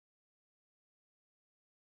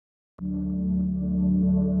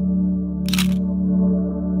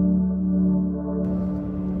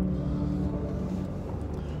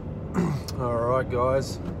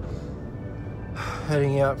guys.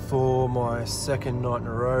 Heading out for my second night in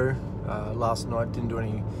a row. Last night didn't do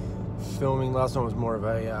any filming. Last night was more of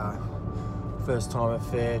a first time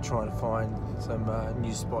affair, trying to find some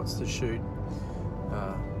new spots to shoot.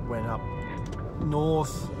 Went up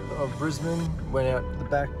north of Brisbane, went out the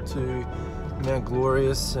back to Mount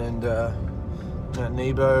Glorious and Mount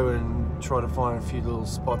Nebo and tried to find a few little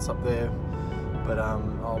spots up there. But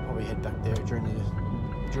I'll probably head back there during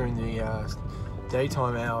the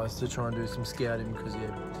daytime hours to try and do some scouting, because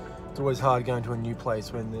it's always hard going to a new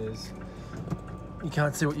place when you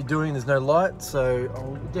can't see what you're doing, there's no light. So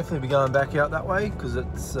I'll definitely be going back out that way, because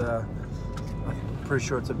it's I'm pretty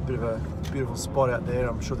sure it's a bit of a beautiful spot out there.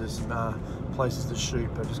 I'm sure there's some places to shoot,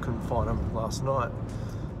 but I just couldn't find them last night.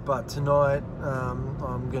 But tonight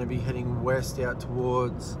I'm going to be heading west out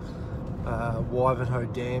towards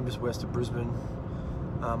Wivenhoe Dam, just west of Brisbane.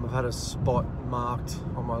 I've had a spot marked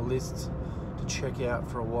on my list to check out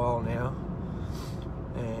for a while now,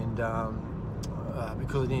 and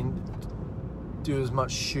because I didn't do as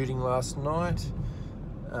much shooting last night,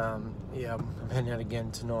 yeah, I'm heading out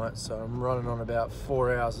again tonight. So I'm running on about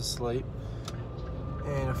 4 hours of sleep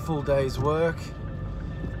and a full day's work,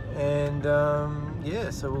 and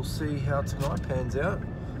yeah, so we'll see how tonight pans out.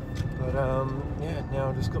 But yeah, now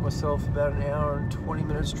I've just got myself about an hour and 20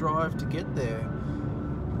 minutes drive to get there.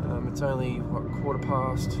 It's only what,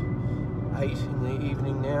 8:15 in the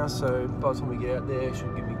evening now, so by the time we get out there, it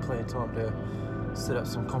should give me plenty of time to set up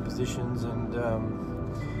some compositions and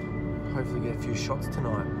hopefully get a few shots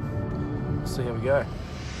tonight. We'll see how we go.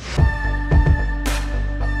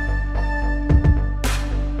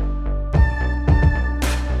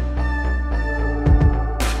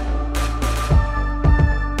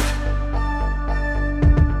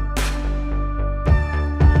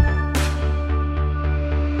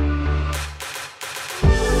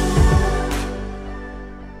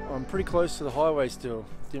 Pretty close to the highway still.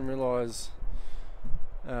 Didn't realise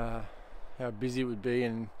how busy it would be,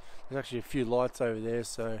 and there's actually a few lights over there,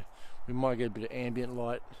 so we might get a bit of ambient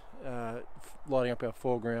light lighting up our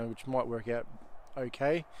foreground, which might work out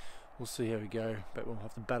okay. We'll see how we go, but we'll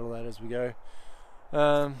have to battle that as we go.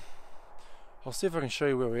 I'll see if I can show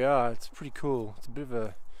you where we are. It's pretty cool. It's a bit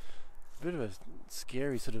of a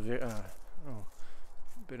scary sort of oh,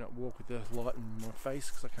 better not walk with the light in my face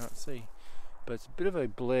because I can't see. But it's a bit of a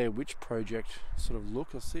Blair Witch Project sort of look.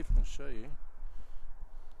 I'll see if I can show you.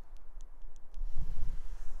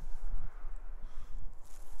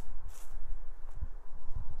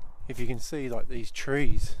 If you can see, like, these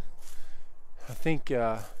trees, I think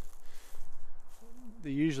they're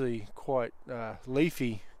usually quite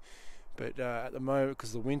leafy, but at the moment,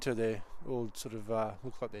 because of the winter, they're all sort of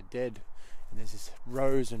look like they're dead, and there's just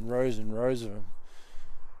rows and rows and rows of them.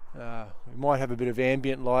 We might have a bit of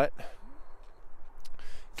ambient light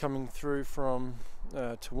coming through from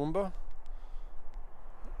Toowoomba.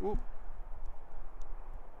 Ooh.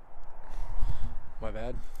 My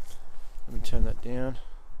bad. Let me turn that down.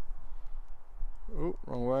 Oh,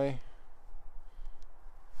 wrong way.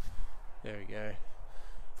 There we go.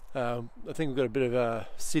 I think we've got a bit of a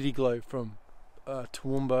city glow from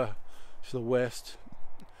Toowoomba to the west.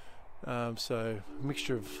 So a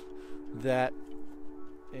mixture of that,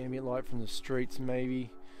 ambient light from the streets maybe.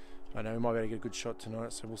 I know we might be able to get a good shot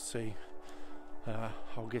tonight, so we'll see.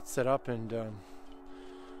 I'll get set up and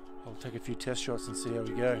I'll take a few test shots and see how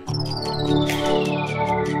we go.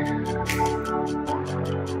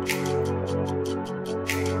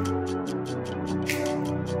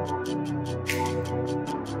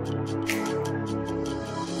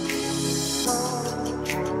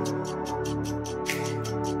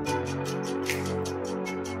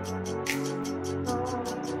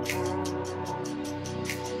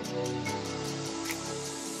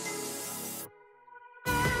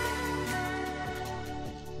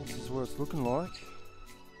 What it's looking like.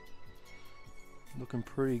 Looking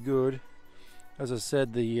pretty good. As I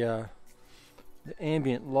said, the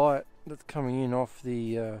ambient light that's coming in off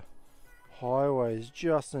the highway is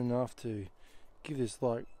just enough to give this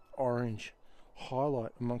like orange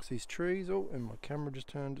highlight amongst these trees. Oh, and my camera just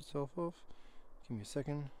turned itself off. Give me a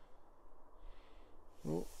second.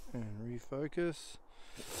 Oh, and refocus.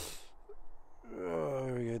 Oh,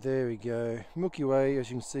 there we go. There we go. Milky Way, as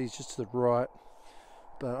you can see, is just to the right.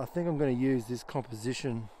 But I think I'm going to use this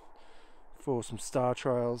composition for some star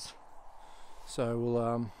trails.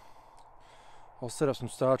 So I'll set up some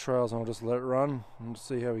star trails and I'll just let it run and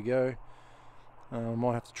see how we go. I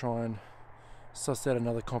might have to try and suss out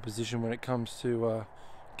another composition when it comes to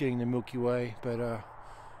getting the Milky Way. But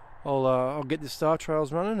I'll get the star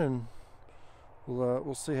trails running and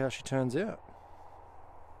we'll see how she turns out.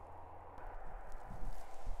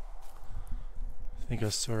 think I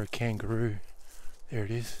saw a kangaroo. There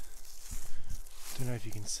it is. Don't know if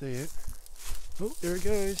you can see it. Oh, there it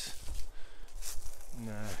goes.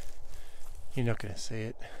 No, you're not going to see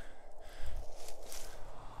it.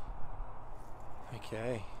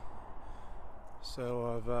 Okay,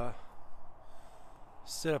 so I've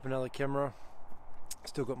set up another camera.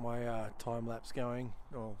 Still got my time lapse going,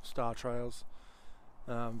 or star trails.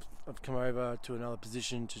 I've come over to another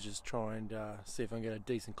position to just try and see if I can get a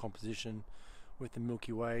decent composition with the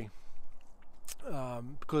Milky Way.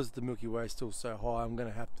 Because the Milky Way is still so high, I'm going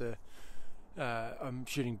to have to. I'm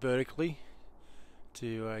shooting vertically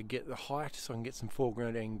to get the height, so I can get some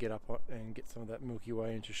foreground and get up and get some of that Milky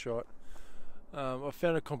Way into shot. I've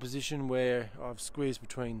found a composition where I've squeezed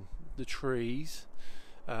between the trees,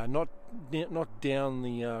 not down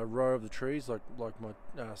the row of the trees like my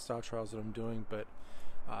star trails that I'm doing, but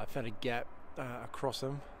I found a gap across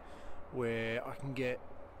them where I can get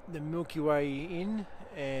the Milky Way in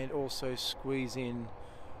and also squeeze in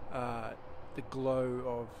the glow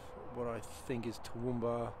of what I think is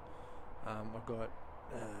Toowoomba. I've got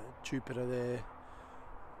Jupiter there,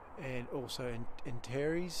 and also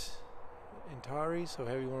Antares, or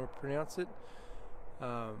however you want to pronounce it,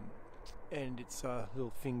 and it's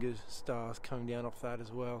little finger stars coming down off that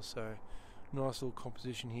as well. So nice little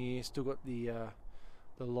composition here. Still got the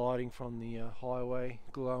lighting from the highway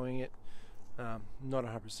glowing it. Not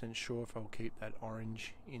 100% sure if I'll keep that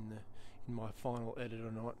orange in my final edit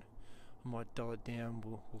or not. I might dull it down.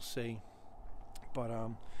 We'll see. But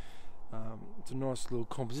it's a nice little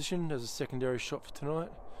composition as a secondary shot for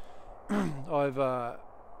tonight.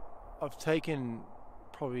 I've taken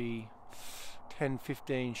probably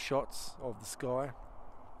 10-15 shots of the sky.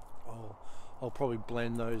 I'll probably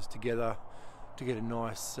blend those together to get a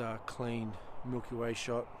nice clean Milky Way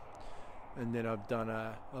shot, and then I've done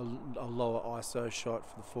a lower ISO shot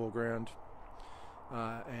for the foreground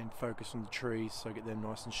and focus on the trees so I get them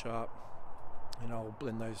nice and sharp, and I'll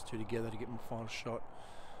blend those two together to get my final shot.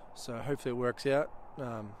 So hopefully it works out.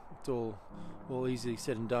 It's all easily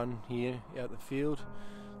said and done here out in the field.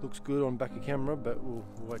 Looks good on back of camera, but we'll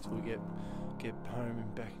wait till we get home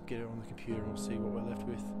and back, get it on the computer, and we'll see what we're left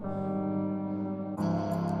with.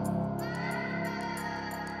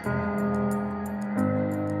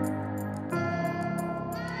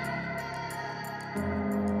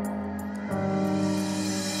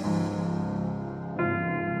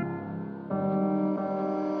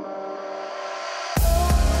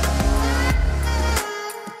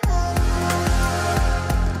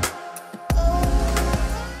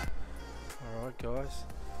 Guys,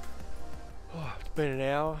 it's been an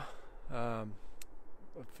hour. I've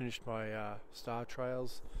finished my star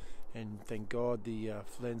trails, and thank God the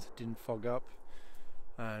lens didn't fog up.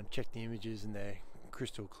 Checked the images and they're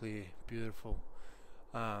crystal clear, beautiful.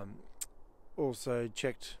 Also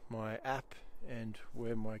checked my app and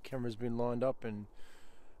where my camera's been lined up, and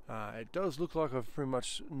it does look like I've pretty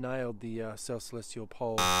much nailed the South Celestial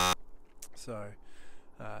Pole. So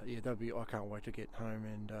yeah, I can't wait to get home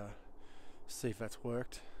and see if that's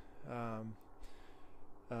worked.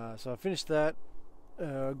 So I finished that.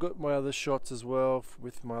 Got my other shots as well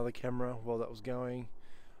with my other camera while that was going.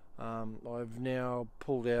 I've now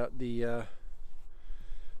pulled out the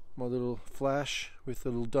my little flash with the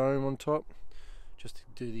little dome on top, just to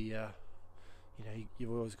do the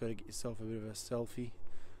you've always got to get yourself a bit of a selfie.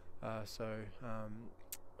 So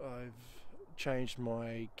I've changed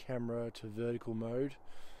my camera to vertical mode,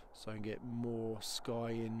 so I can get more sky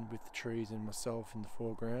in with the trees and myself in the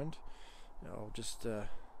foreground. Now I'll just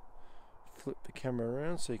flip the camera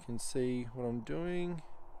around so you can see what I'm doing.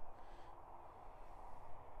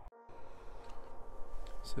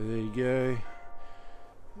 So there you go.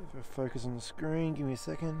 If I focus on the screen, give me a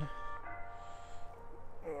second.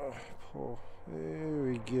 Oh, there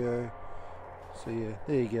we go. So yeah,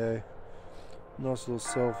 there you go. Nice little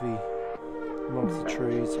selfie amongst the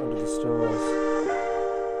trees under the stars.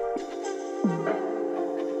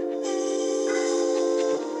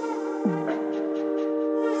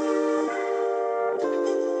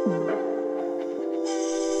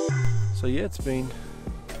 So yeah, it's been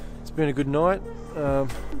a good night. Yeah,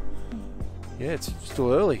 it's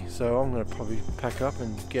still early, so I'm going to probably pack up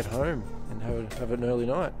and get home and have an early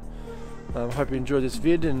night. Hope you enjoyed this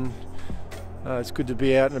vid, and it's good to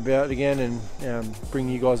be out and about again and bring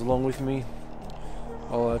you guys along with me.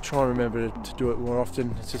 I'll try and remember to do it more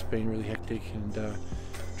often. It's just been really hectic, and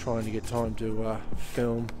trying to get time to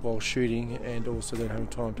film while shooting, and also then having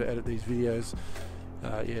time to edit these videos.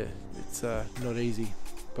 Yeah, it's not easy.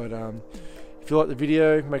 But if you like the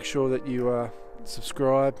video, make sure that you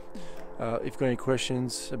subscribe. If you've got any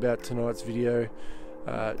questions about tonight's video,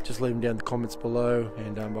 just leave them down in the comments below,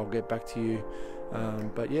 and I'll get back to you.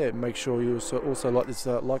 But yeah, make sure you also like this,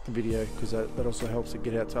 like the video, because that also helps it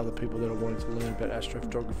get out to other people that are wanting to learn about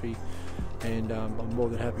astrophotography, and I'm more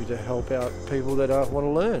than happy to help out people that want to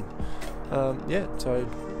learn. Yeah, so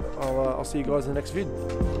I'll see you guys in the next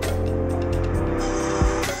vid.